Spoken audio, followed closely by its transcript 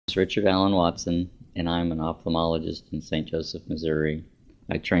It's Richard Allen Watson, and I'm an ophthalmologist in St. Joseph, Missouri.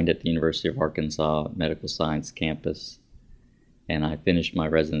 I trained at the University of Arkansas Medical Science campus, and I finished my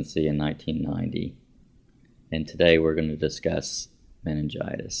residency in 1990. And today we're going to discuss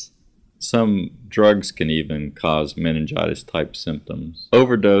meningitis. Some drugs can even cause meningitis-type symptoms.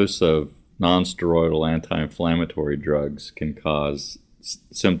 Overdose of non-steroidal anti-inflammatory drugs can cause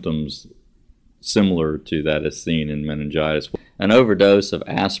symptoms similar to that as seen in meningitis. An overdose of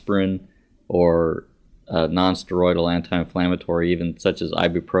aspirin or non-steroidal anti-inflammatory, even such as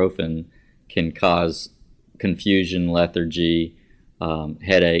ibuprofen, can cause confusion, lethargy,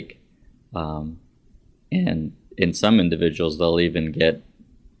 headache, and in some individuals they'll even get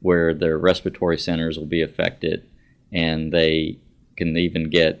where their respiratory centers will be affected, and they can even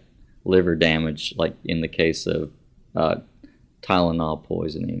get liver damage, like in the case of Tylenol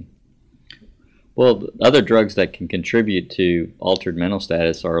poisoning. Well, other drugs that can contribute to altered mental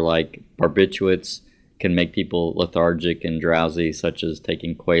status are like barbiturates, can make people lethargic and drowsy, such as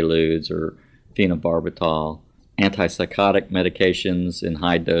taking Quaaludes or phenobarbital. Anti-psychotic medications in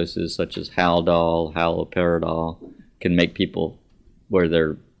high doses, such as Haldol, haloperidol, can make people where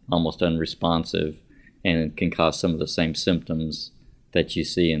they're almost unresponsive, and it can cause some of the same symptoms that you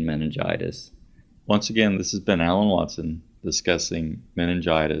see in meningitis. Once again, this has been Alan Watson discussing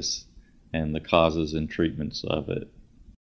meningitis and the causes and treatments of it.